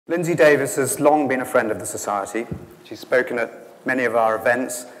Lindsey Davis has long been a friend of the Society. She's spoken at many of our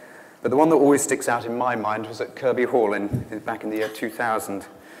events, but the one that always sticks out in my mind was at Kirby Hall back in the year 2000.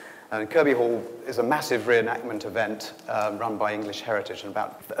 And Kirby Hall is a massive reenactment event run by English Heritage, and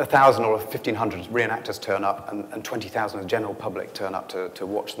about 1,000 or 1,500 reenactors turn up, and 20,000 of the general public turn up to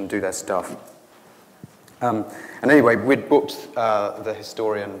watch them do their stuff. And anyway, we'd booked the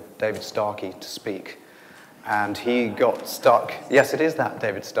historian David Starkey to speak, and he got stuck. Yes, it is that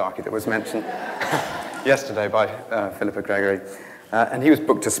David Starkey that was mentioned yesterday by Philippa Gregory. And he was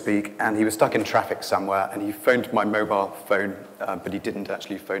booked to speak, and he was stuck in traffic somewhere, and he phoned my mobile phone, but he didn't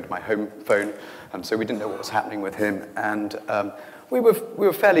actually phone my home phone, and so we didn't know what was happening with him. And we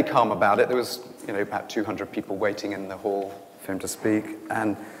were fairly calm about it. There was, about 200 people waiting in the hall for him to speak.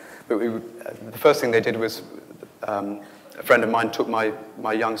 But the first thing they did was a friend of mine took my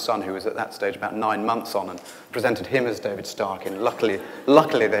young son, who was at that stage about 9 months on, and presented him as David Stark, and luckily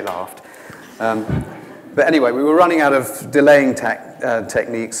they laughed. But anyway, we were running out of delaying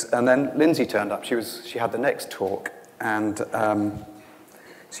techniques, and then Lindsey turned up. She had the next talk, and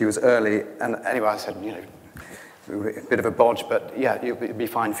she was early. And anyway, I said, a bit of a bodge, but yeah, it'll be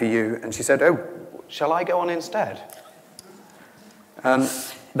fine for you. And she said, oh, shall I go on instead?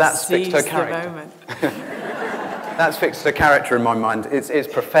 That's fixed her character. That's fixed her character in my mind. It's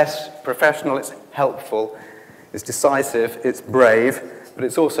professional, it's helpful, it's decisive, it's brave, but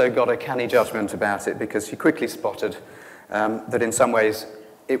it's also got a canny judgment about it, because she quickly spotted that in some ways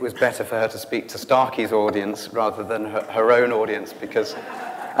it was better for her to speak to Starkey's audience rather than her own audience,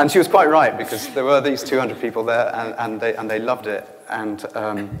 and she was quite right, because there were these 200 people there, and they loved it. And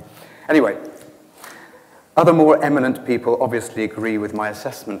anyway, other more eminent people obviously agree with my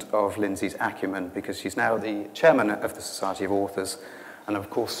assessment of Lindsey's acumen, because she's now the chairman of the Society of Authors, and of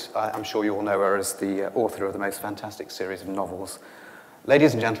course, I'm sure you all know her as the author of the most fantastic series of novels.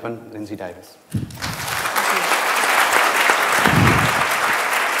 Ladies and gentlemen, Lindsey Davis.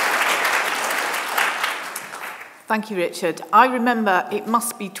 Thank you, Richard. I remember, it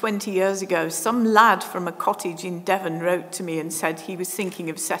must be 20 years ago, some lad from a cottage in Devon wrote to me and said he was thinking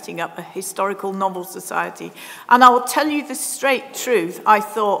of setting up a historical novel society. And I will tell you the straight truth, I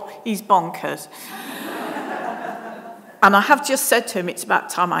thought, he's bonkers. And I have just said to him, it's about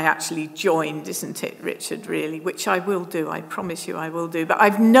time I actually joined, isn't it, Richard, really? Which I will do, I promise you I will do. But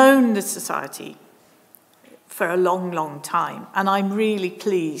I've known the Society for a long, long time, and I'm really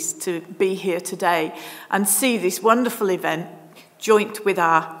pleased to be here today and see this wonderful event, joint with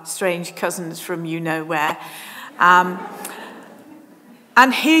our strange cousins from you-know-where. And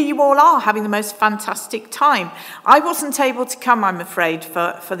here you all are, having the most fantastic time. I wasn't able to come, I'm afraid,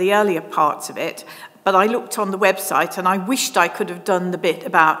 for the earlier parts of it, but I looked on the website and I wished I could have done the bit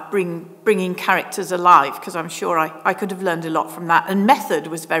about bringing characters alive, because I'm sure I could have learned a lot from that. And method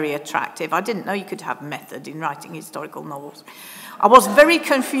was very attractive. I didn't know you could have method in writing historical novels. I was very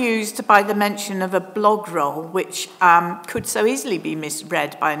confused by the mention of a blog roll, which could so easily be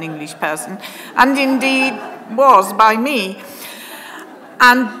misread by an English person, and indeed was by me.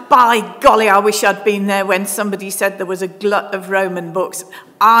 And by golly, I wish I'd been there when somebody said there was a glut of Roman books.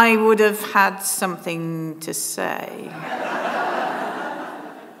 I would have had something to say.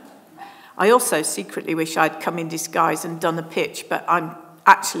 I also secretly wish I'd come in disguise and done a pitch, but I'm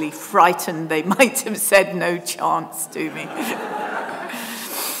actually frightened they might have said no chance to me.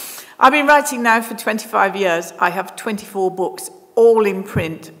 I've been writing now for 25 years. I have 24 books, all in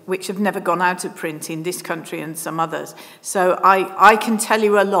print, which have never gone out of print in this country and some others. So I can tell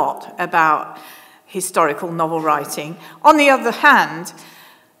you a lot about historical novel writing. On the other hand,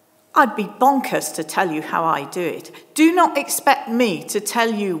 I'd be bonkers to tell you how I do it. Do not expect me to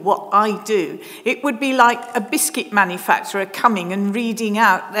tell you what I do. It would be like a biscuit manufacturer coming and reading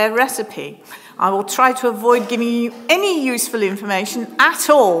out their recipe. I will try to avoid giving you any useful information at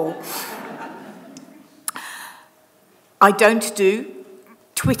all. I don't do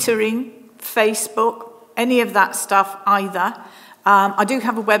Twittering, Facebook, any of that stuff either. I do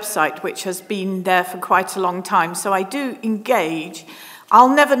have a website which has been there for quite a long time, so I do engage.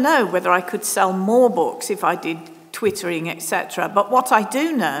 I'll never know whether I could sell more books if I did Twittering, etc. But what I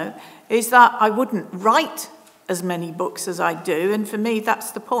do know is that I wouldn't write as many books as I do, and for me,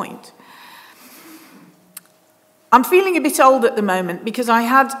 that's the point. I'm feeling a bit old at the moment because I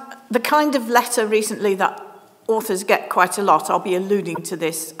had the kind of letter recently that authors get quite a lot. I'll be alluding to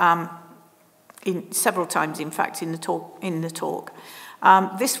this several times, in fact, in the talk.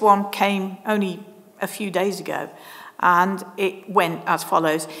 This one came only a few days ago, and it went as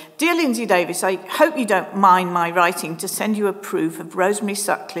follows. Dear Lindsey Davis, I hope you don't mind my writing to send you a proof of Rosemary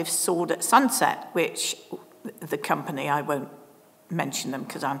Sutcliffe's Sword at Sunset, which the company, I won't mention them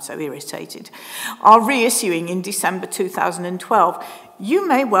because I'm so irritated, are reissuing in December 2012. You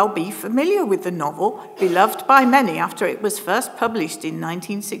may well be familiar with the novel, beloved by many after it was first published in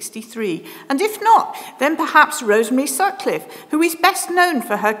 1963. And if not, then perhaps Rosemary Sutcliffe, who is best known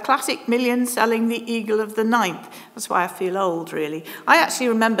for her classic million-selling The Eagle of the Ninth. That's why I feel old, really. I actually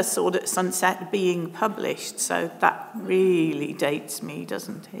remember Sword at Sunset being published, so that really dates me,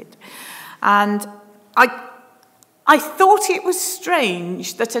 doesn't it? And I thought it was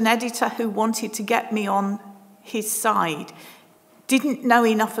strange that an editor who wanted to get me on his side didn't know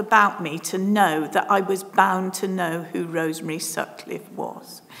enough about me to know that I was bound to know who Rosemary Sutcliffe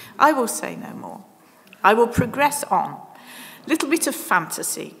was. I will say no more. I will progress on. A little bit of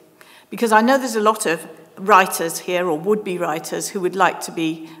fantasy, because I know there's a lot of writers here, or would-be writers, who would like to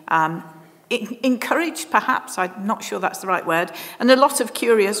be encouraged, perhaps, I'm not sure that's the right word, and a lot of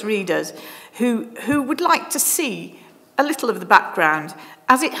curious readers who would like to see a little of the background,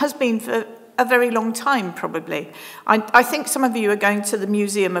 as it has been for a very long time, probably. I think some of you are going to the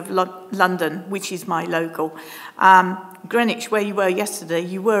Museum of London, which is my local. Greenwich, where you were yesterday,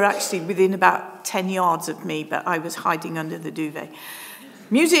 you were actually within about 10 yards of me, but I was hiding under the duvet.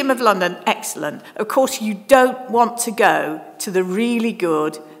 Museum of London, excellent. Of course, you don't want to go to the really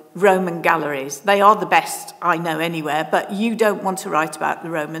good Roman galleries. They are the best I know anywhere, but you don't want to write about the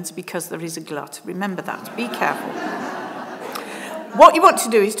Romans because there is a glut. Remember that. Be careful. What you want to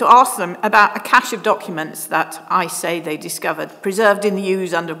do is to ask them about a cache of documents that I say they discovered, preserved in the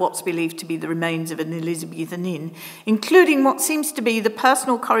Ouse under what's believed to be the remains of an Elizabethan inn, including what seems to be the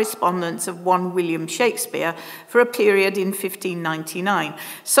personal correspondence of one William Shakespeare for a period in 1599.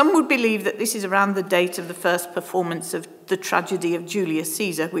 Some would believe that this is around the date of the first performance of the tragedy of Julius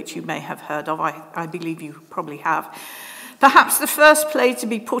Caesar, which you may have heard of. I believe you probably have. Perhaps the first play to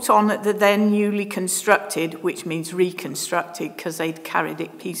be put on at the then newly constructed, which means reconstructed because they'd carried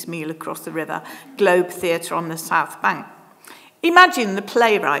it piecemeal across the river, Globe Theatre on the South Bank. Imagine the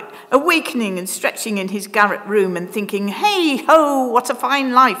playwright awakening and stretching in his garret room and thinking, hey ho, what a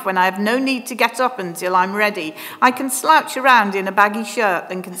fine life when I have no need to get up until I'm ready. I can slouch around in a baggy shirt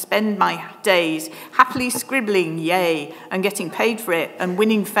and can spend my days happily scribbling, yay, and getting paid for it and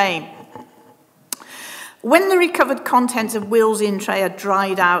winning fame. When the recovered contents of Will's in tray are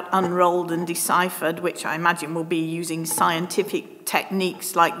dried out, unrolled and deciphered, which I imagine will be using scientific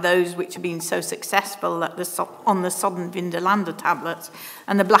techniques like those which have been so successful on the Sodden Vindelander tablets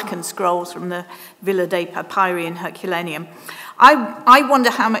and the blackened scrolls from the Villa dei Papyri in Herculaneum, I wonder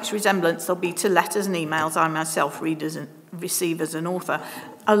how much resemblance there'll be to letters and emails I myself receive as an author.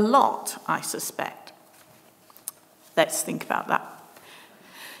 A lot, I suspect. Let's think about that.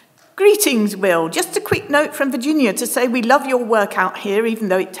 Greetings, Will. Just a quick note from Virginia to say we love your work out here, even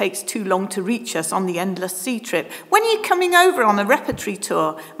though it takes too long to reach us on the endless sea trip. When are you coming over on a repertory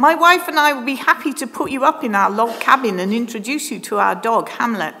tour? My wife and I will be happy to put you up in our log cabin and introduce you to our dog,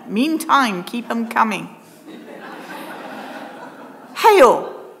 Hamlet. Meantime, keep them coming.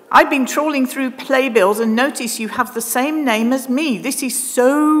 Hail! I've been trawling through playbills and notice you have the same name as me. This is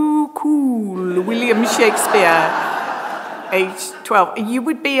so cool, William Shakespeare. Age 12. You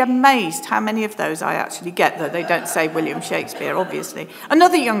would be amazed how many of those I actually get, though they don't say William Shakespeare, obviously.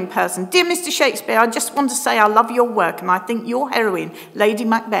 Another young person. Dear Mr. Shakespeare, I just want to say I love your work and I think your heroine, Lady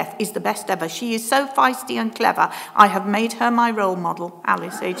Macbeth, is the best ever. She is so feisty and clever. I have made her my role model.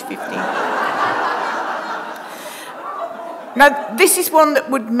 Alice, age 15. Now, this is one that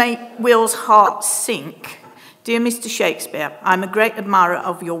would make Will's heart sink. Dear Mr. Shakespeare, I'm a great admirer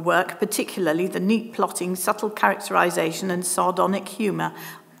of your work, particularly the neat plotting, subtle characterization and sardonic humour.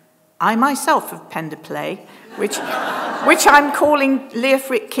 I myself have penned a play, which I'm calling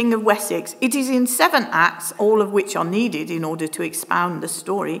Leofric, King of Wessex. It is in 7 acts, all of which are needed in order to expound the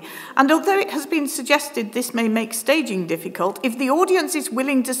story. And although it has been suggested this may make staging difficult, if the audience is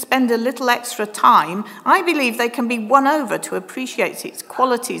willing to spend a little extra time, I believe they can be won over to appreciate its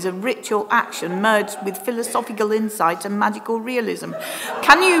qualities of ritual action merged with philosophical insight and magical realism.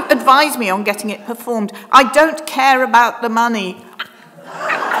 Can you advise me on getting it performed? I don't care about the money.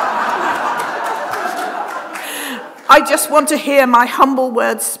 I just want to hear my humble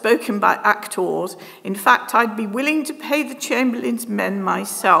words spoken by actors. In fact, I'd be willing to pay the Chamberlain's men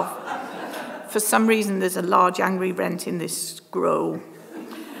myself. For some reason, there's a large angry rent in this scroll.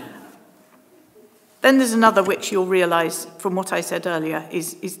 Then there's another which you'll realise, from what I said earlier,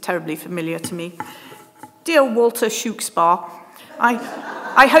 is terribly familiar to me. Dear Walter Shukespar,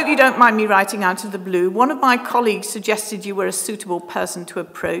 I hope you don't mind me writing out of the blue. One of my colleagues suggested you were a suitable person to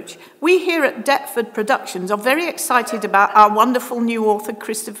approach. We here at Deptford Productions are very excited about our wonderful new author,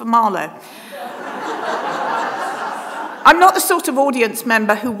 Christopher Marlowe. I'm not the sort of audience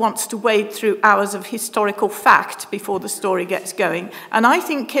member who wants to wade through hours of historical fact before the story gets going, and I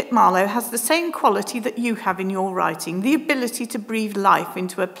think Kit Marlowe has the same quality that you have in your writing, the ability to breathe life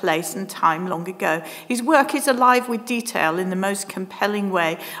into a place and time long ago. His work is alive with detail in the most compelling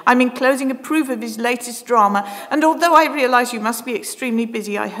way. I'm in closing approve of his latest drama, and although I realise you must be extremely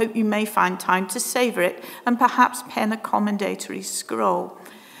busy, I hope you may find time to savour it and perhaps pen a commendatory scroll.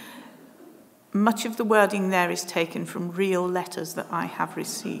 Much of the wording there is taken from real letters that I have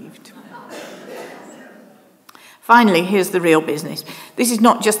received. Finally, here's the real business. This is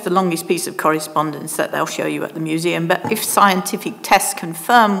not just the longest piece of correspondence that they'll show you at the museum, but if scientific tests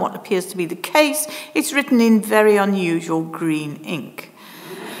confirm what appears to be the case, it's written in very unusual green ink.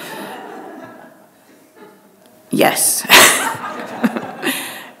 Yes.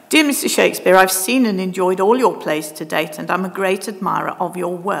 Dear Mr. Shakespeare, I've seen and enjoyed all your plays to date, and I'm a great admirer of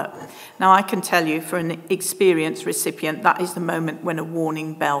your work. Now, I can tell you, for an experienced recipient, that is the moment when a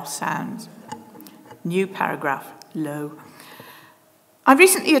warning bell sounds. New paragraph, low. I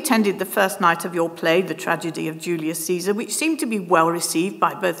recently attended the first night of your play, The Tragedy of Julius Caesar, which seemed to be well received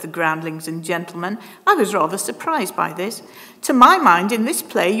by both the groundlings and gentlemen. I was rather surprised by this. To my mind, in this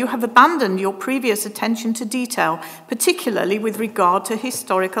play, you have abandoned your previous attention to detail, particularly with regard to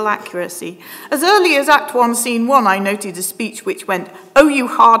historical accuracy. As early as Act 1, Scene 1, I noted a speech which went, "O you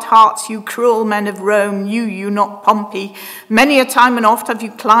hard hearts, you cruel men of Rome, you not Pompey, many a time and oft have you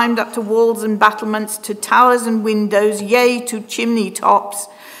climbed up to walls and battlements, to towers and windows, yea, to chimney tops."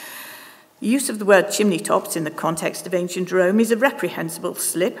 Use of the word chimney tops in the context of ancient Rome is a reprehensible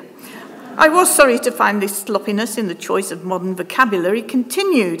slip. I was sorry to find this sloppiness in the choice of modern vocabulary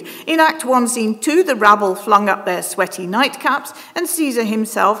continued. In Act 1, Scene 2, the rabble flung up their sweaty nightcaps, and Caesar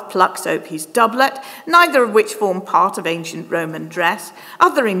himself plucks open his doublet, neither of which form part of ancient Roman dress.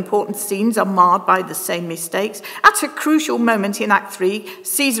 Other important scenes are marred by the same mistakes. At a crucial moment in Act 3,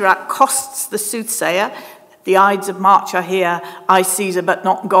 Caesar accosts the soothsayer. The Ides of March are here, I Caesar, but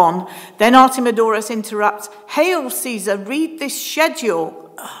not gone. Then Artemidorus interrupts, "Hail, Caesar, read this schedule."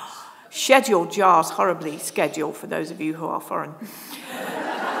 Schedule jars horribly, schedule for those of you who are foreign.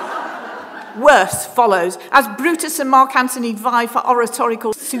 Worse follows. As Brutus and Mark Antony vie for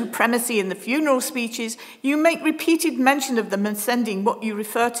oratorical supremacy in the funeral speeches, you make repeated mention of them ascending what you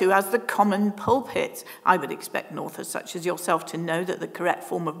refer to as the common pulpit. I would expect an author such as yourself to know that the correct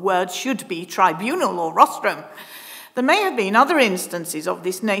form of words should be tribunal or rostrum. There may have been other instances of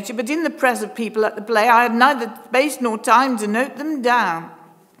this nature, but in the press of people at the play, I had neither space nor time to note them down.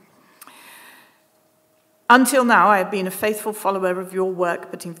 Until now, I have been a faithful follower of your work,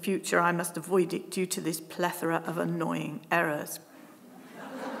 but in future I must avoid it due to this plethora of annoying errors.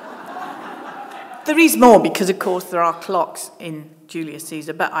 There is more because, of course, there are clocks in Julius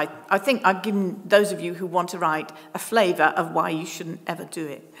Caesar, but I think I've given those of you who want to write a flavour of why you shouldn't ever do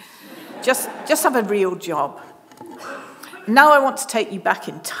it. Just have a real job. Now I want to take you back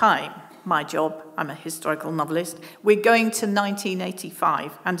in time. My job, I'm a historical novelist. We're going to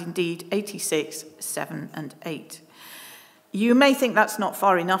 1985, and indeed 86, 7 and 8. You may think that's not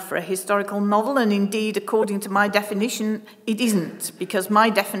far enough for a historical novel, and indeed, according to my definition, it isn't, because my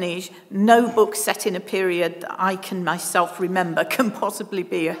definition, no book set in a period that I can myself remember can possibly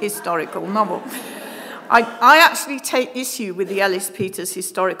be a historical novel. I actually take issue with the Ellis Peters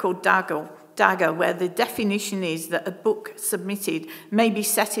historical dagger, where the definition is that a book submitted may be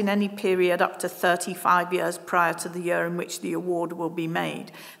set in any period up to 35 years prior to the year in which the award will be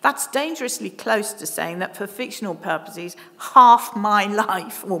made. That's dangerously close to saying that for fictional purposes, half my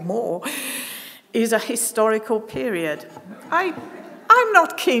life or more is a historical period. I'm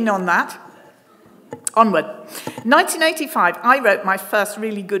not keen on that. Onward. 1985, I wrote my first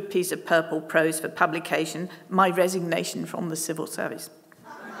really good piece of purple prose for publication, My Resignation from the Civil Service.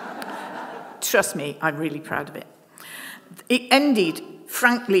 Trust me, I'm really proud of it. It ended,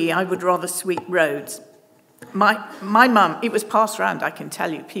 frankly, I would rather sweep roads. My mum, it was passed round, I can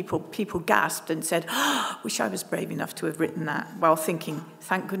tell you. People gasped and said, oh, wish I was brave enough to have written that, while thinking,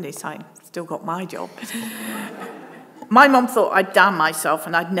 thank goodness I still got my job. My mum thought I'd damn myself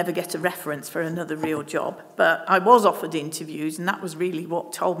and I'd never get a reference for another real job. But I was offered interviews, and that was really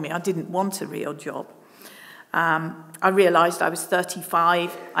what told me I didn't want a real job. I realised I was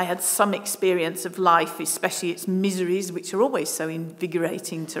 35. I had some experience of life, especially its miseries, which are always so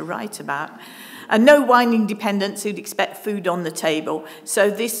invigorating to write about. And no whining dependents who'd expect food on the table. So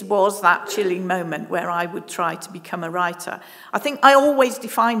this was that chilling moment where I would try to become a writer. I think I always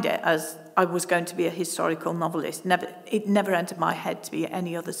defined it as I was going to be a historical novelist. It never entered my head to be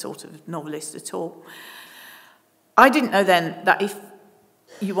any other sort of novelist at all. I didn't know then that if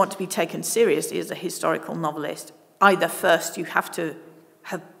you want to be taken seriously as a historical novelist, either first you have to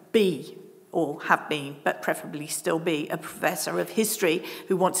have been, but preferably still be, a professor of history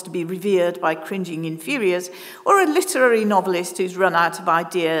who wants to be revered by cringing inferiors, or a literary novelist who's run out of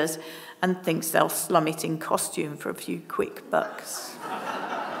ideas and thinks they'll slum it in costume for a few quick bucks.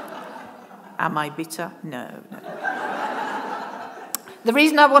 Am I bitter? No. The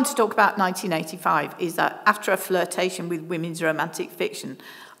reason I want to talk about 1985 is that after a flirtation with women's romantic fiction,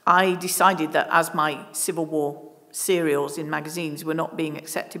 I decided that as my Civil War serials in magazines were not being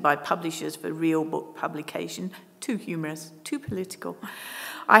accepted by publishers for real book publication, too humorous, too political,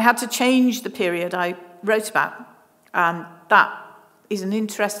 I had to change the period I wrote about. And that is an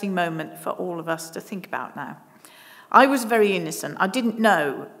interesting moment for all of us to think about now. I was very innocent. I don't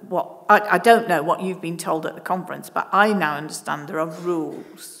know what you've been told at the conference, but I now understand there are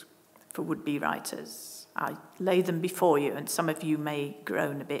rules for would-be writers. I lay them before you, and some of you may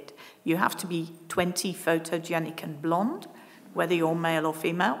groan a bit. You have to be 20, photogenic and blonde, whether you're male or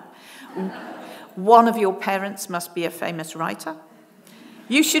female. One of your parents must be a famous writer.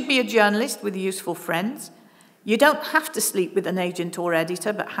 You should be a journalist with useful friends. You don't have to sleep with an agent or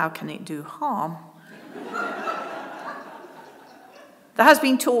editor, but how can it do harm? There has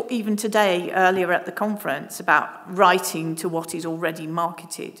been talk even today, earlier at the conference, about writing to what is already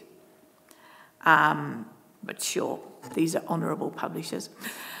marketed. But sure, these are honourable publishers.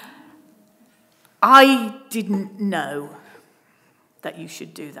 I didn't know that you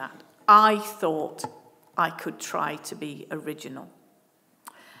should do that. I thought I could try to be original.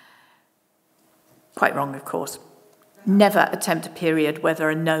 Quite wrong, of course. Never attempt a period where there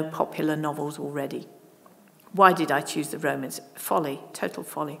are no popular novels already. Why did I choose the Romans? Folly, total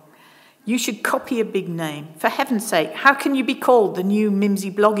folly. You should copy a big name. For heaven's sake, how can you be called the new Mimsy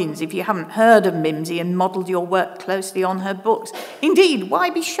Bloggins if you haven't heard of Mimsy and modelled your work closely on her books? Indeed, why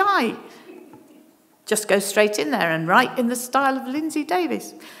be shy? Just go straight in there and write in the style of Lindsey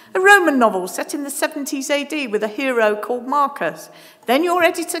Davis. A Roman novel set in the 70s AD with a hero called Marcus. Then your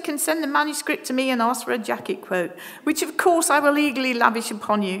editor can send the manuscript to me and ask for a jacket quote, which of course I will eagerly lavish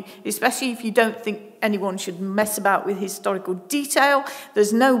upon you, especially if you don't think anyone should mess about with historical detail.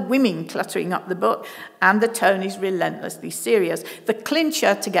 There's no women cluttering up the book, and the tone is relentlessly serious. The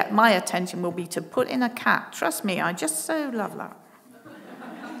clincher to get my attention will be to put in a cat. Trust me, I just so love that.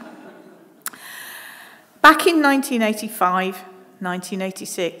 Back in 1985,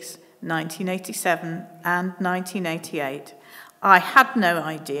 1986, 1987, and 1988, I had no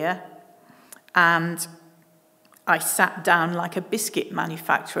idea, and I sat down like a biscuit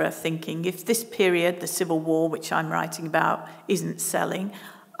manufacturer thinking, if this period, the Civil War, which I'm writing about, isn't selling,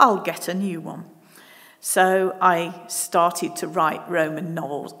 I'll get a new one. So I started to write Roman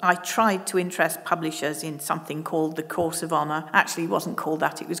novels. I tried to interest publishers in something called The Course of Honour. Actually, it wasn't called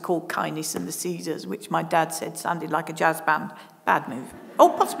that. It was called Kindness and the Caesars, which my dad said sounded like a jazz band. Bad move.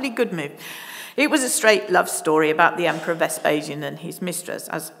 Or possibly good move. It was a straight love story about the Emperor Vespasian and his mistress,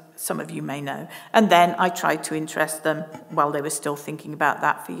 as some of you may know. And then I tried to interest them, while they were still thinking about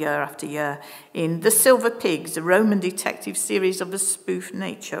that for year after year, in The Silver Pigs, a Roman detective series of a spoof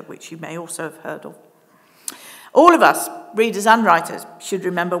nature, which you may also have heard of. All of us, readers and writers, should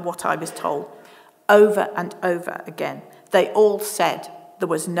remember what I was told over and over again. They all said there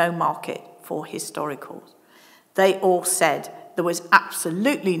was no market for historicals. They all said there was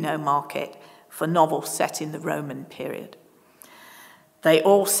absolutely no market for novels set in the Roman period. They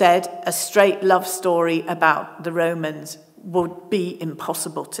all said a straight love story about the Romans would be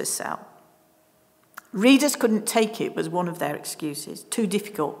impossible to sell. Readers couldn't take it was one of their excuses. Too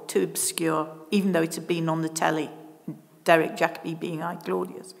difficult, too obscure, even though it had been on the telly, Derek Jacobi being I,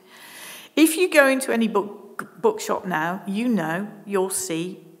 Claudius. If you go into any bookshop now, you'll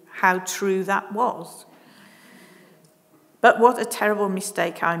see how true that was. But what a terrible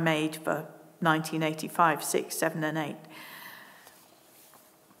mistake I made for 1985, 6, 7, and 8.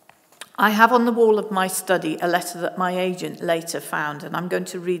 I have on the wall of my study a letter that my agent later found, and I'm going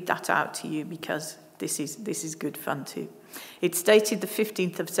to read that out to you because this is good fun too. It's dated the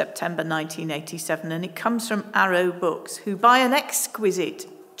 15th of September 1987, and it comes from Arrow Books, who by an exquisite,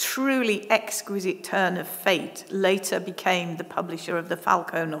 truly exquisite turn of fate later became the publisher of the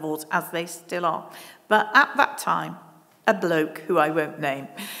Falco novels, as they still are. But at that time, a bloke who I won't name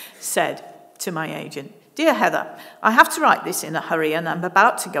said to my agent, "Dear Heather, I have to write this in a hurry and I'm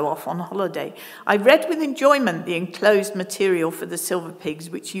about to go off on holiday. I read with enjoyment the enclosed material for the Silver Pigs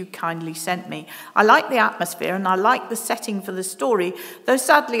which you kindly sent me. I like the atmosphere and I like the setting for the story, though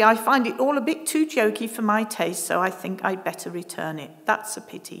sadly I find it all a bit too jokey for my taste, so I think I'd better return it. That's a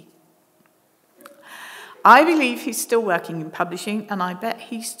pity." I believe he's still working in publishing, and I bet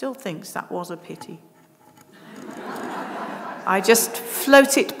he still thinks that was a pity. I just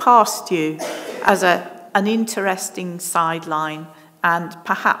float it past you as an interesting sideline, and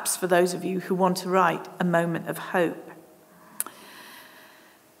perhaps for those of you who want to write, a moment of hope.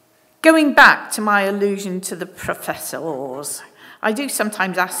 Going back to my allusion to the professors, I do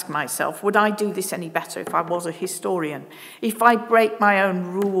sometimes ask myself, would I do this any better if I was a historian? If I break my own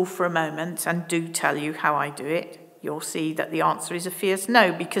rule for a moment and do tell you how I do it, you'll see that the answer is a fierce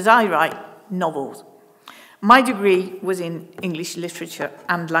no, because I write novels. My degree was in English literature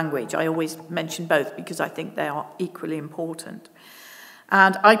and language. I always mention both because I think they are equally important.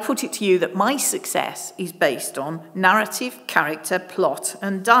 And I put it to you that my success is based on narrative, character, plot,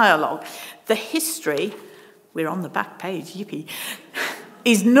 and dialogue. The history, we're on the back page, yippee,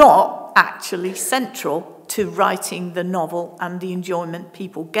 is not actually central to writing the novel and the enjoyment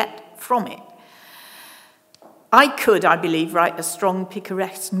people get from it. I could, I believe, write a strong,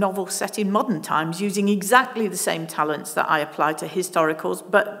 picaresque novel set in modern times using exactly the same talents that I apply to historicals,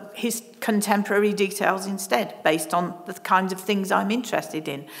 but his contemporary details instead, based on the kinds of things I'm interested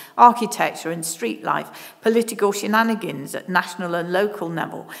in: architecture and street life, political shenanigans at national and local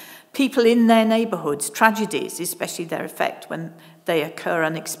level, people in their neighbourhoods, tragedies, especially their effect when they occur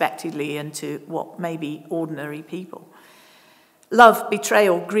unexpectedly and to what may be ordinary people. Love,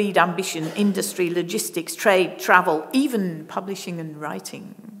 betrayal, greed, ambition, industry, logistics, trade, travel, even publishing and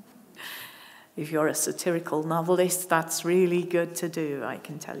writing. If you're a satirical novelist, that's really good to do, I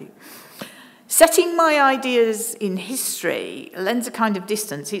can tell you. Setting my ideas in history lends a kind of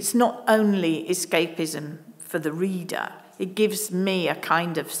distance. It's not only escapism for the reader, it gives me a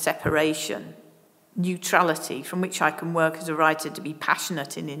kind of separation, neutrality, from which I can work as a writer to be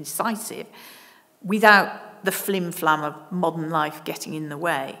passionate and incisive without the flim-flam of modern life getting in the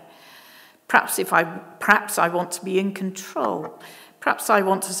way. Perhaps I want to be in control. Perhaps I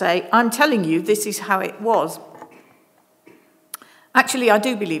want to say, I'm telling you, this is how it was. Actually, I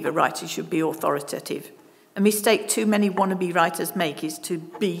do believe a writer should be authoritative. A mistake too many wannabe writers make is to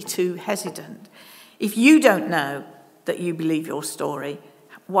be too hesitant. If you don't know that you believe your story,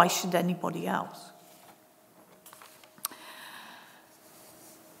 why should anybody else?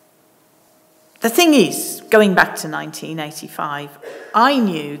 The thing is, going back to 1985, I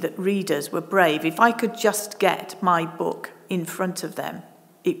knew that readers were brave. If I could just get my book in front of them,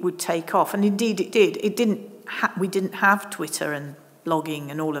 it would take off. And indeed it did. We didn't have Twitter and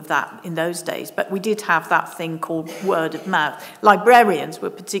blogging and all of that in those days, but we did have that thing called word of mouth. Librarians were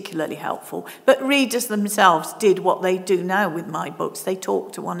particularly helpful, but readers themselves did what they do now with my books. They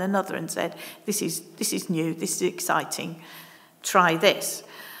talked to one another and said, this is new, this is exciting, try this.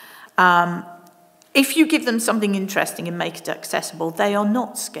 If you give them something interesting and make it accessible, they are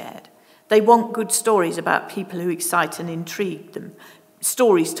not scared. They want good stories about people who excite and intrigue them,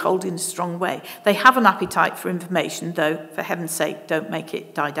 stories told in a strong way. They have an appetite for information, though, for heaven's sake, don't make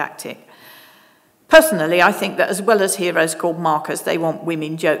it didactic. Personally, I think that as well as heroes called markers, they want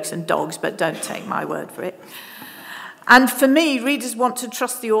women, jokes and dogs, but don't take my word for it. And for me, readers want to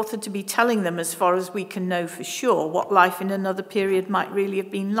trust the author to be telling them, as far as we can know for sure, what life in another period might really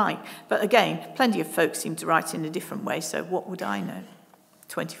have been like. But again, plenty of folks seem to write in a different way, so what would I know?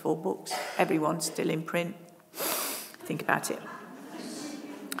 24 books, everyone's still in print. Think about it.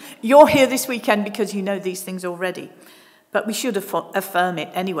 You're here this weekend because you know these things already, but we should affirm it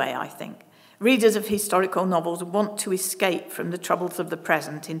anyway, I think. Readers of historical novels want to escape from the troubles of the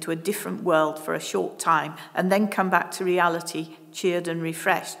present into a different world for a short time and then come back to reality, cheered and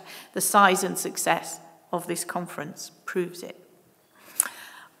refreshed. The size and success of this conference proves it.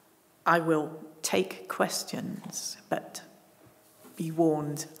 I will take questions, but be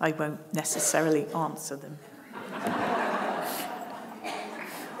warned, I won't necessarily answer them.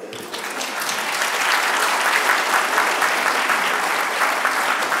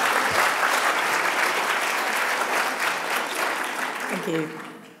 Thank you.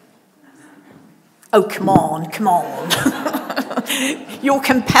 Oh, come on, come on. You'll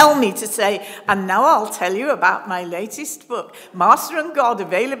compel me to say, and now I'll tell you about my latest book, Master and God,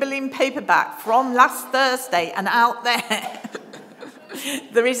 available in paperback from last Thursday and out there.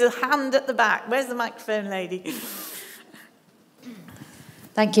 There is a hand at the back. Where's the microphone lady?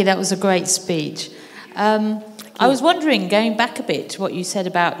 Thank you, that was a great speech. I was wondering, going back a bit, what you said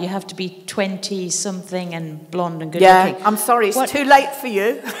about you have to be 20-something and blonde and good-looking. Yeah, I'm sorry, it's too late for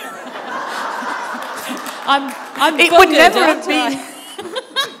you. I'm it would never have been.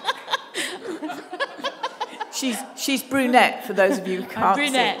 She's brunette, for those of you who can't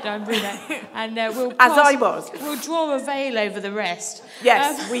see. I'm brunette. And we'll draw a veil over the rest.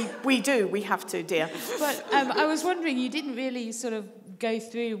 Yes, we do. We have to, dear. But I was wondering, you didn't really sort of go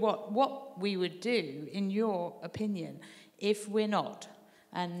through what we would do, in your opinion, if we're not?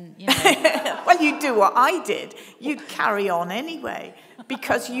 And, Well, you'd do what I did. You'd carry on anyway,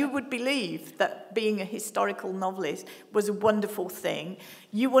 because you would believe that being a historical novelist was a wonderful thing.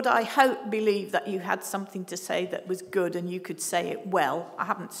 You would, I hope, believe that you had something to say that was good and you could say it well. I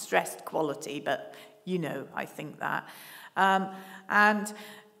haven't stressed quality, but, I think that. And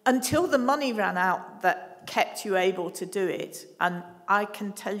until the money ran out that kept you able to do it, and I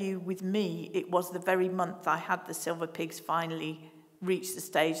can tell you with me, it was the very month I had the Silver Pigs finally reached the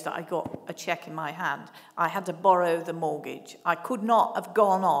stage that I got a cheque in my hand. I had to borrow the mortgage. I could not have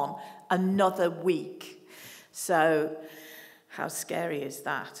gone on another week. So how scary is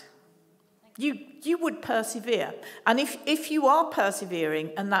that? You would persevere. And if you are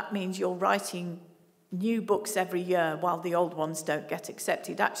persevering, and that means you're writing new books every year while the old ones don't get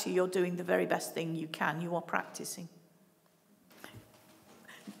accepted, actually you're doing the very best thing you can. You are practicing.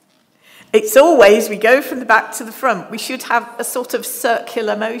 It's always, we go from the back to the front. We should have a sort of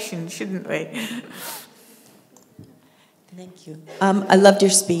circular motion, shouldn't we? Thank you. I loved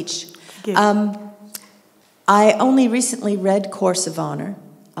your speech. I only recently read Course of Honor,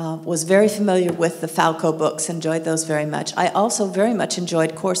 was very familiar with the Falco books, enjoyed those very much. I also very much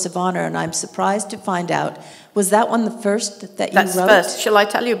enjoyed Course of Honor, and I'm surprised to find out, was that one the first that you wrote? That's first. Shall I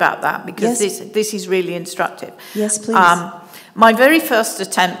tell you about that? Because yes. this is really instructive. Yes, please. My very first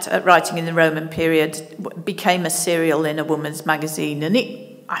attempt at writing in the Roman period became a serial in a woman's magazine, and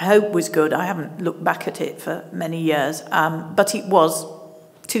it, I hope, was good. I haven't looked back at it for many years, but it was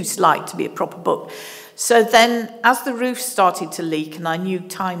too slight to be a proper book. So then, as the roof started to leak, and I knew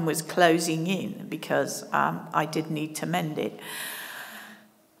time was closing in because I did need to mend it,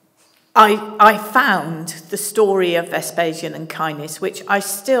 I found the story of Vespasian and Caenis, which I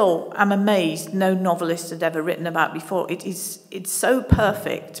still am amazed no novelist had ever written about before. It's so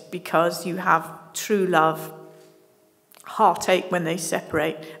perfect because you have true love, heartache when they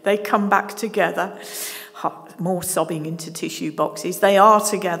separate, they come back together, more sobbing into tissue boxes, they are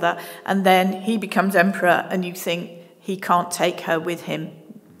together, and then he becomes emperor and you think he can't take her with him.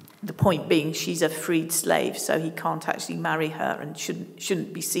 The point being, she's a freed slave, so he can't actually marry her and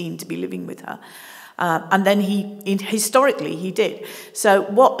shouldn't be seen to be living with her. And then historically, he did. So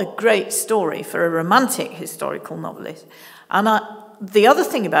what a great story for a romantic historical novelist. And the other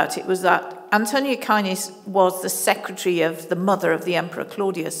thing about it was that Antonia Caenis was the secretary of the mother of the Emperor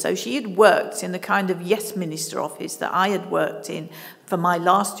Claudius, so she had worked in the kind of yes minister office that I had worked in for my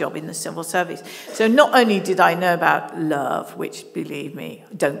last job in the civil service. So not only did I know about love, which, believe me,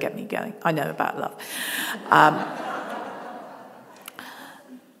 don't get me going, I know about love.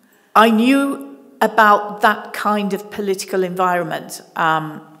 I knew about that kind of political environment.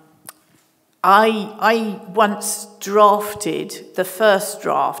 I once drafted the first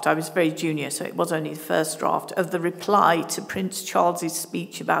draft, I was very junior, so it was only the first draft, of the reply to Prince Charles's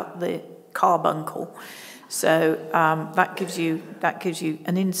speech about the carbuncle. So that gives you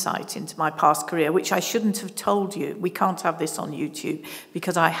an insight into my past career, which I shouldn't have told you. We can't have this on YouTube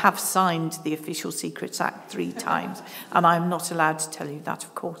because I have signed the Official Secrets Act 3 times, and I'm not allowed to tell you that,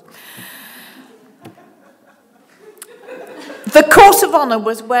 of course. The Course of Honor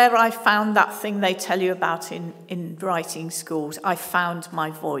was where I found that thing they tell you about in writing schools. I found my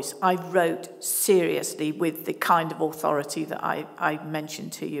voice. I wrote seriously with the kind of authority that I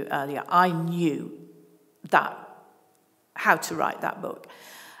mentioned to you earlier. I knew how to write that book.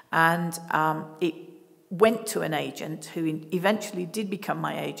 And it went to an agent who eventually did become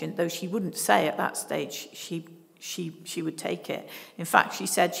my agent, though she wouldn't say at that stage she would take it. In fact, she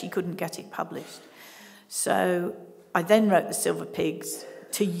said she couldn't get it published. So I then wrote The Silver Pigs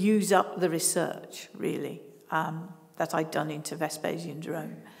to use up the research, really, that I'd done into Vespasian's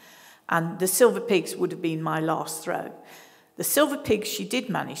Rome. And The Silver Pigs would have been my last throw. The Silver Pigs she did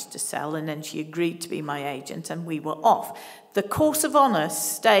manage to sell, and then she agreed to be my agent, and we were off. The Course of Honor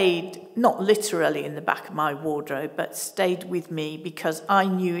stayed, not literally in the back of my wardrobe, but stayed with me because I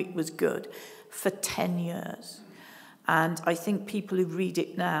knew it was good for 10 years. And I think people who read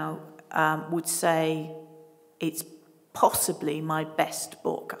it now would say it's possibly my best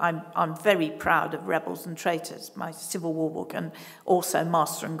book. I'm very proud of Rebels and Traitors, my Civil War book, and also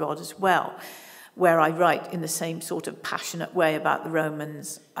Master and God as well, where I write in the same sort of passionate way about the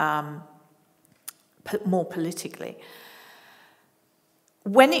Romans, more politically.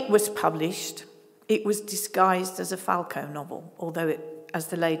 When it was published, it was disguised as a Falco novel, although, as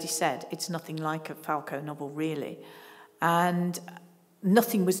the lady said, it's nothing like a Falco novel, really. And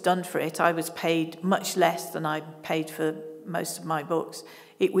nothing was done for it. I was paid much less than I paid for most of my books.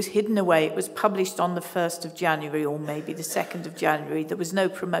 It was hidden away. It was published on the 1st of January or maybe the 2nd of January. There was no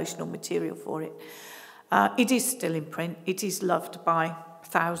promotional material for it. It is still in print. It is loved by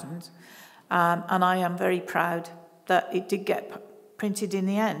thousands. And I am very proud that it did get printed in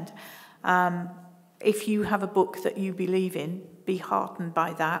the end. If you have a book that you believe in, be heartened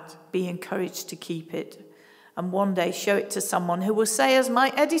by that, be encouraged to keep it, and one day show it to someone who will say, as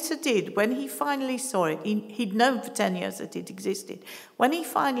my editor did when he finally saw it, he'd known for 10 years that it existed. When he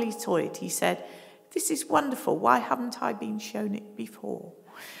finally saw it, he said, "This is wonderful. Why haven't I been shown it before?"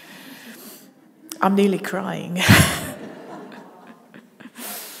 I'm nearly crying.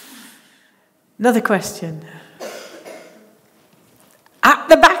 Another question. At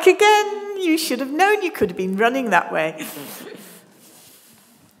the back again. You should have known. You could have been running that way.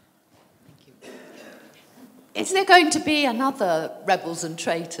 Is there going to be another Rebels and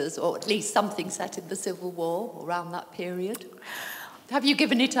Traitors, or at least something set in the Civil War around that period? Have you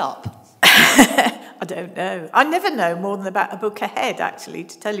given it up? I don't know. I never know more than about a book ahead, actually,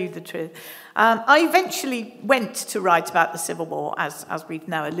 to tell you the truth. I eventually went to write about the Civil War, as we've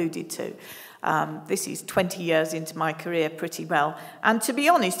now alluded to. This is 20 years into my career pretty well. And to be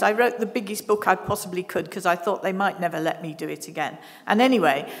honest, I wrote the biggest book I possibly could because I thought they might never let me do it again. And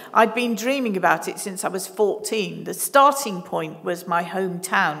anyway, I'd been dreaming about it since I was 14. The starting point was my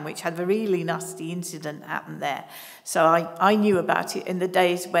hometown, which had a really nasty incident happen there. So I knew about it in the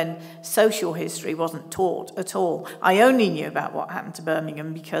days when social history wasn't taught at all. I only knew about what happened to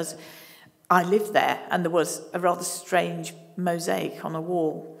Birmingham because I lived there and there was a rather strange mosaic on a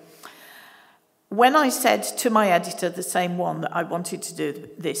wall. When I said to my editor, the same one, that I wanted to do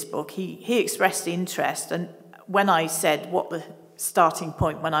this book, he expressed interest. And when I said what the starting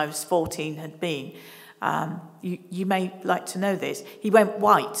point when I was 14 had been, you may like to know this, he went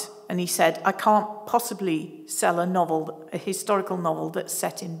white and he said, "I can't possibly sell a historical novel that's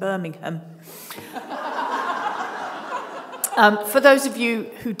set in Birmingham." For those of you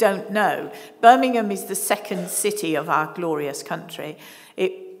who don't know, Birmingham is the second city of our glorious country.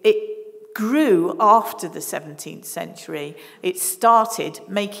 It grew after the 17th century. It started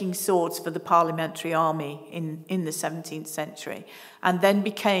making swords for the parliamentary army in the 17th century and then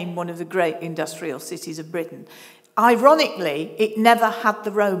became one of the great industrial cities of Britain. Ironically, it never had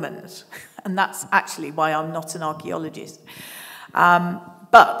the Romans, and that's actually why I'm not an archaeologist.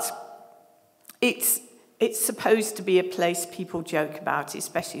 But it's supposed to be a place people joke about,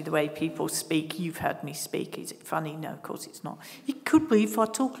 especially the way people speak. You've heard me speak. Is it funny? No, of course it's not. It could be if I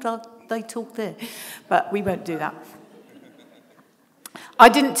talked like they talk there, but we won't do that. I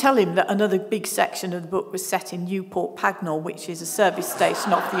didn't tell him that another big section of the book was set in Newport Pagnell, which is a service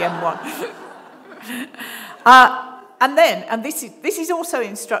station off the M1. And this is also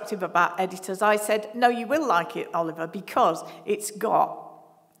instructive about editors. I said, "No, you will like it, Oliver, because it's got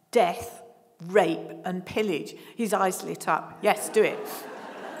death, rape, and pillage." His eyes lit up. Yes, do it.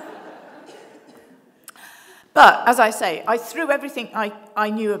 But, as I say, I threw everything I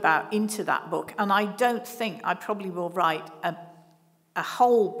knew about into that book, and I don't think I probably will write a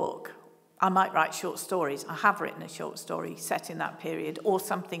whole book. I might write short stories. I have written a short story set in that period, or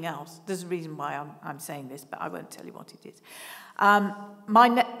something else. There's a reason why I'm saying this, but I won't tell you what it is.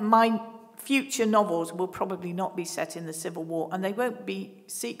 My future novels will probably not be set in the Civil War, and they won't be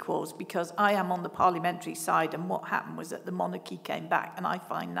sequels, because I am on the parliamentary side, and what happened was that the monarchy came back, and I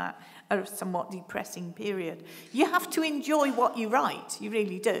find that a somewhat depressing period. You have to enjoy what you write, you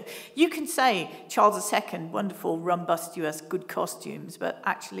really do. You can say Charles II, wonderful, rumbustious, good costumes, but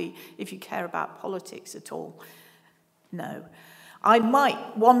actually, if you care about politics at all, no. I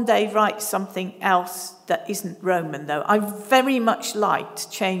might one day write something else that isn't Roman, though. I very much liked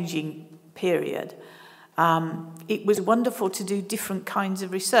changing period. It was wonderful to do different kinds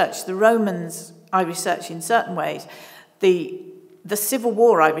of research. The Romans I researched in certain ways. The Civil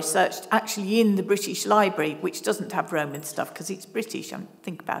War I researched actually in the British Library, which doesn't have Roman stuff because it's British.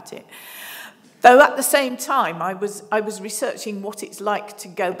 Think about it. Though at the same time, I was researching what it's like to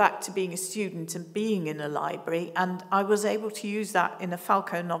go back to being a student and being in a library, and I was able to use that in a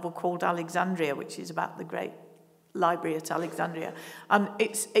Falco novel called Alexandria, which is about the great library at Alexandria. And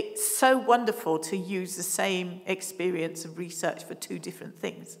it's so wonderful to use the same experience of research for two different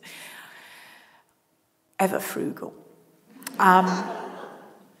things. Ever frugal. I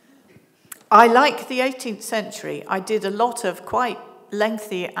like the 18th century. I did a lot of quite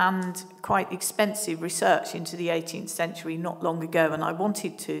lengthy and quite expensive research into the 18th century not long ago, and I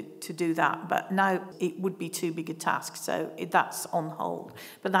wanted to do that, but now it would be too big a task, so that's on hold.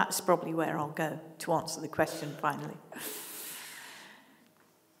 But that's probably where I'll go to answer the question finally.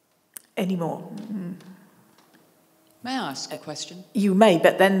 Any more? May I ask a question? You may,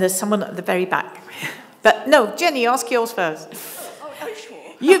 but then there's someone at the very back. But no, Jenny, ask yours first. Oh, sure.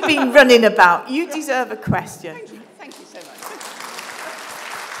 You've been running about. You deserve a question. Thank you so much.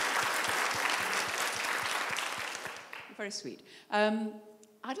 Very sweet.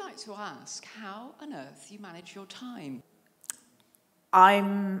 I'd like to ask how on earth you manage your time.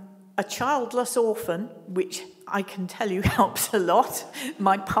 I'm a childless orphan, which I can tell you helps a lot.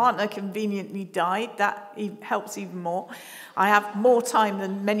 My partner conveniently died. That helps even more. I have more time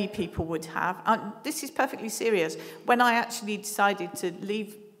than many people would have. And this is perfectly serious. When I actually decided to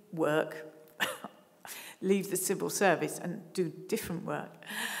leave work, leave the civil service and do different work,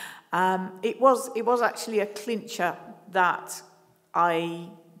 it was actually a clincher that I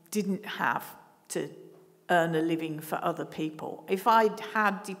didn't have to earn a living for other people. If I'd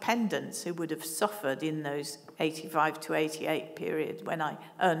had dependents who would have suffered in those 85 to 88 period when I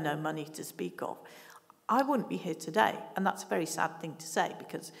earned no money to speak of, I wouldn't be here today. And that's a very sad thing to say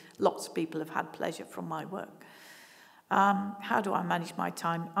because lots of people have had pleasure from my work. How do I manage my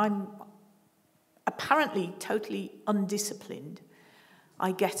time? I'm apparently totally undisciplined.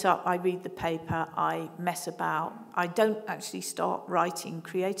 I get up, I read the paper, I mess about. I don't actually start writing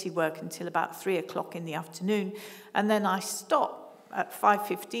creative work until about 3 o'clock in the afternoon. And then I stop at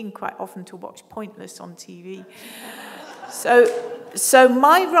 5:15 quite often to watch Pointless on TV. So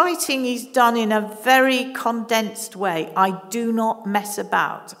my writing is done in a very condensed way. I do not mess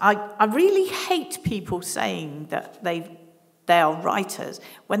about. I really hate people saying that they are writers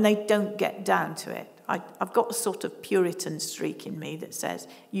when they don't get down to it. I've got a sort of Puritan streak in me that says,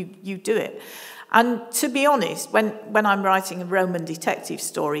 you do it. And to be honest, when I'm writing a Roman detective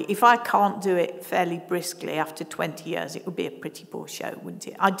story, if I can't do it fairly briskly after 20 years, it would be a pretty poor show, wouldn't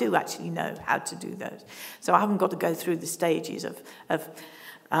it? I do actually know how to do those. So I haven't got to go through the stages of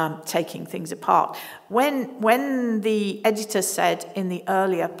taking things apart. When the editor said in the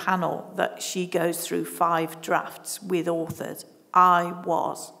earlier panel that she goes through 5 drafts with authors, I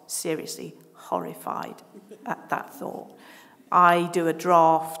was seriously horrified at that thought. I do a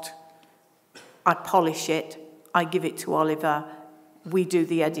draft, I polish it, I give it to Oliver, we do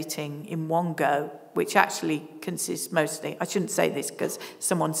the editing in one go, which actually consists mostly, I shouldn't say this because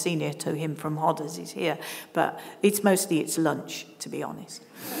someone senior to him from Hodders is here, but it's lunch, to be honest.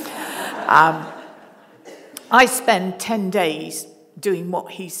 I spend 10 days doing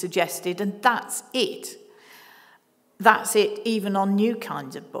what he suggested, and that's it. That's it, even on new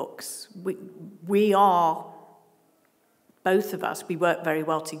kinds of books. We are, both of us, we work very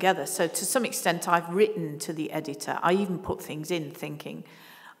well together. So to some extent, I've written to the editor. I even put things in thinking,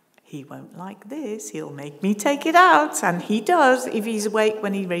 he won't like this, he'll make me take it out. And he does, if he's awake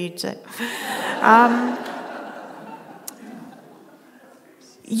when he reads it.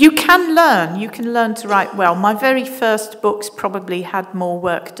 You can learn to write well. My very first books probably had more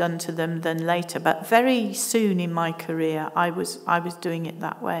work done to them than later, but very soon in my career I was doing it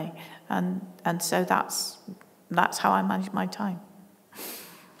that way. And so that's how I manage my time.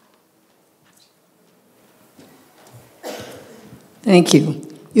 Thank you.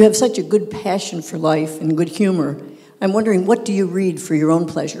 You have such a good passion for life and good humor. I'm wondering, what do you read for your own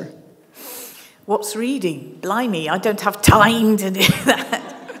pleasure? What's reading? Blimey, I don't have time to do that.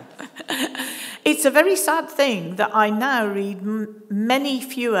 It's a very sad thing that I now read many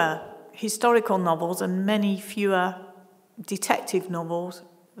fewer historical novels and many fewer detective novels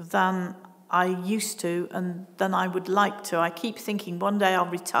than I used to and than I would like to. I keep thinking one day I'll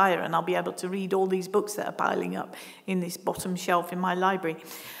retire and I'll be able to read all these books that are piling up in this bottom shelf in my library.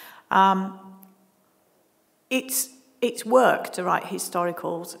 It's work to write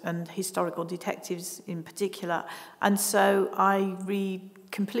historicals and historical detectives in particular, and so I read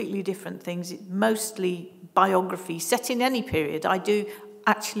completely different things, mostly biography set in any period. I do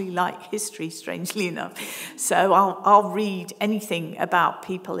actually like history, strangely enough, so I'll read anything about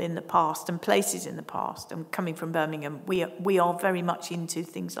people in the past and places in the past. And coming from Birmingham, we are very much into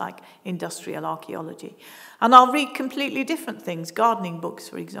things like industrial archaeology, and I'll read completely different things, gardening books,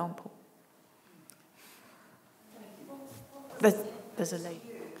 for example. There's a lady.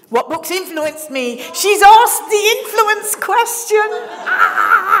 What books influenced me? She's asked the influence question.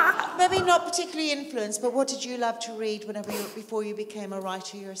 Maybe not particularly influenced, but what did you love to read before you became a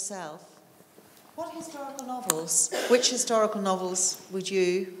writer yourself? What historical novels? Which historical novels would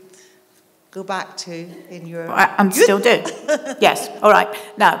you go back to in your... I'm still do. Yes, all right.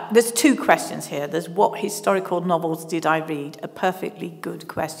 Now, there's 2 questions here. There's what historical novels did I read? A perfectly good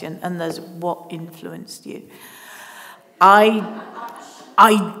question. And there's what influenced you?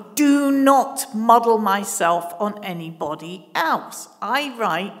 I do not model myself on anybody else. I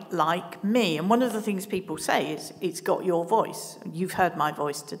write like me. And one of the things people say is, it's got your voice. You've heard my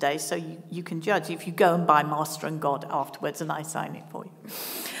voice today, so you can judge if you go and buy Master and God afterwards and I sign it for you.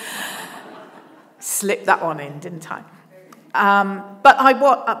 Slipped that one in, didn't I? But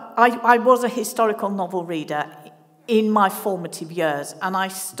I was a historical novel reader in my formative years, and I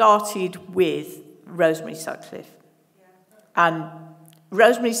started with Rosemary Sutcliffe. And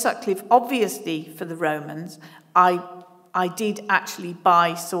Rosemary Sutcliffe, obviously for the Romans, I did actually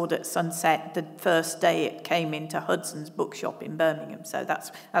buy Sword at Sunset the first day it came into Hudson's bookshop in Birmingham, so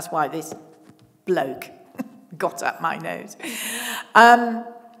that's why this bloke got up my nose. I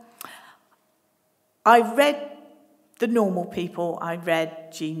read the normal people. I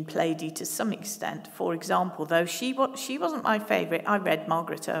read Jean Plaidy to some extent, for example, though she wasn't my favourite. I read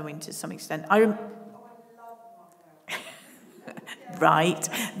Margaret Irwin to some extent. Right,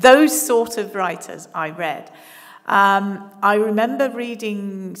 those sort of writers I read. I remember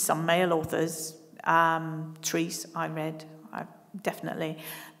reading some male authors. Treese I read, definitely.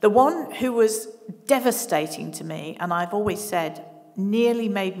 The one who was devastating to me, and I've always said nearly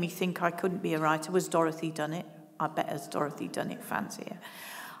made me think I couldn't be a writer, was Dorothy Dunnett. I bet as Dorothy Dunnett fancier.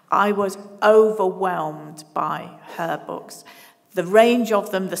 I was overwhelmed by her books. The range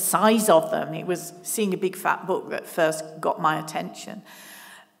of them, the size of them, it was seeing a big fat book that first got my attention.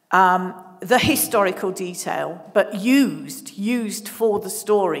 The historical detail, but used for the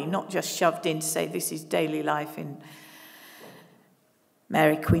story, not just shoved in to say this is daily life in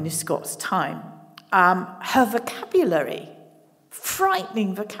Mary, Queen of Scots' time. Her vocabulary,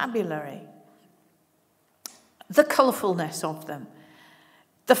 frightening vocabulary. The colourfulness of them.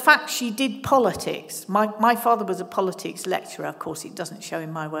 The fact she did politics. My father was a politics lecturer. Of course, it doesn't show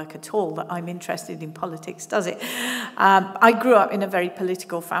in my work at all that I'm interested in politics, does it? I grew up in a very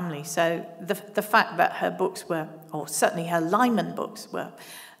political family, so the fact that her books were, or certainly her Lyman books were,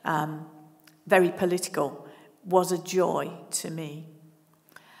 very political was a joy to me.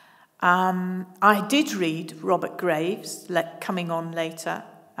 I did read Robert Graves, coming on later,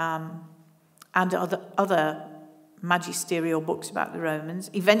 and other magisterial books about the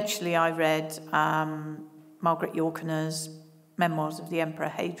Romans. Eventually I read Margaret Yorkener's Memoirs of the Emperor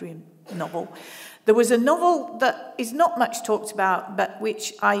Hadrian novel. There was a novel that is not much talked about, but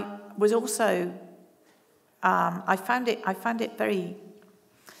which I was also, I found it very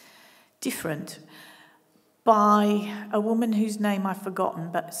different, by a woman whose name I've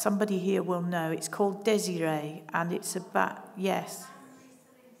forgotten, but somebody here will know. It's called Desiree, and it's about, yes,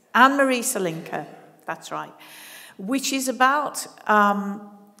 Anne-Marie Selinka, that's right. Which is about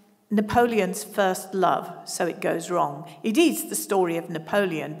Napoleon's first love, so it goes wrong. It is the story of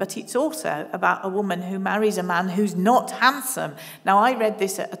Napoleon, but it's also about a woman who marries a man who's not handsome. Now, I read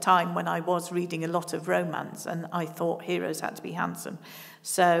this at a time when I was reading a lot of romance, and I thought heroes had to be handsome.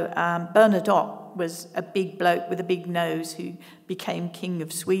 So Bernadotte was a big bloke with a big nose who became king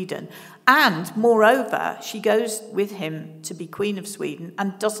of Sweden. And moreover, she goes with him to be queen of Sweden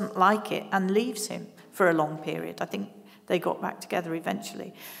and doesn't like it and leaves him for a long period. I think they got back together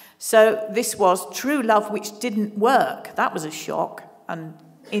eventually. So this was true love, which didn't work. That was a shock and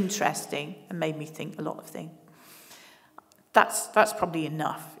interesting and made me think a lot of things. That's probably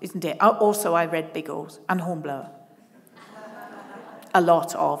enough, isn't it? Also, I read Biggles and Hornblower. A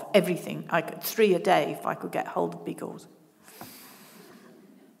lot of everything. 3 a day if I could get hold of Biggles.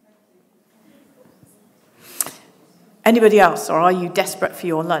 Anybody else, or are you desperate for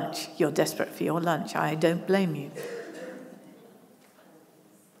your lunch? You're desperate for your lunch. I don't blame you.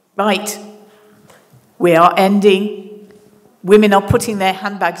 Right. We are ending. Women are putting their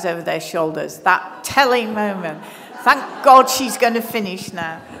handbags over their shoulders. That telling moment. Thank God she's going to finish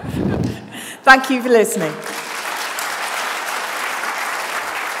now. Thank you for listening.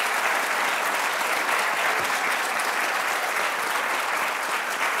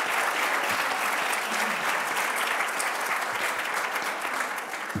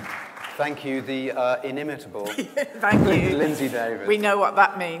 Thank you, the inimitable Thank you. Lindsey Davis. We know what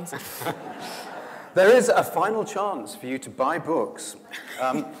that means. There is a final chance for you to buy books.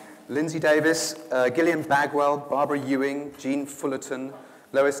 Lindsey Davis, Gillian Bagwell, Barbara Ewing, Jean Fullerton,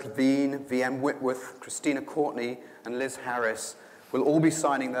 Lois Levine, V.M. Whitworth, Christina Courtney, and Liz Harris will all be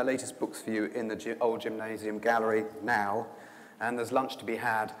signing their latest books for you in the old gymnasium gallery now. And there's lunch to be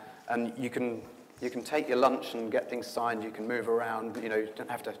had. And you can take your lunch and get things signed. You can move around. You know, you don't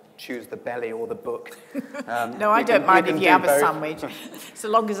have to choose the belly or the book. No, I don't mind if you have a sandwich, so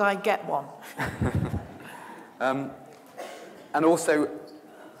long as I get one. And also,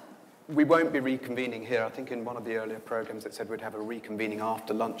 we won't be reconvening here. I think in one of the earlier programs it said we'd have a reconvening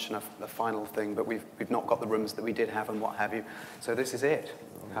after lunch and a final thing, but we've not got the rooms that we did have and what have you. So this is it.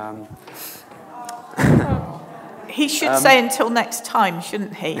 He should say until next time,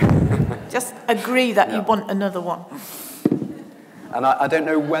 shouldn't he? Just agree that you want another one. And I don't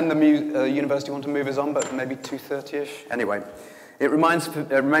know when the university want to move us on, but maybe 2:30ish. Anyway, it remains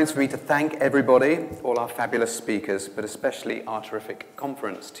for me to thank everybody, all our fabulous speakers, but especially our terrific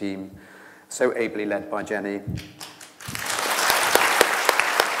conference team, so ably led by Jenny.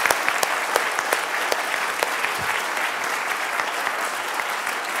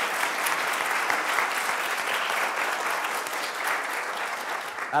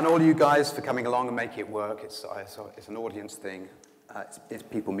 And all you guys for coming along and making it work. It's an audience thing. It's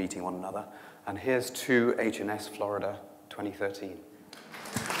people meeting one another. And here's to HNS Florida 2013.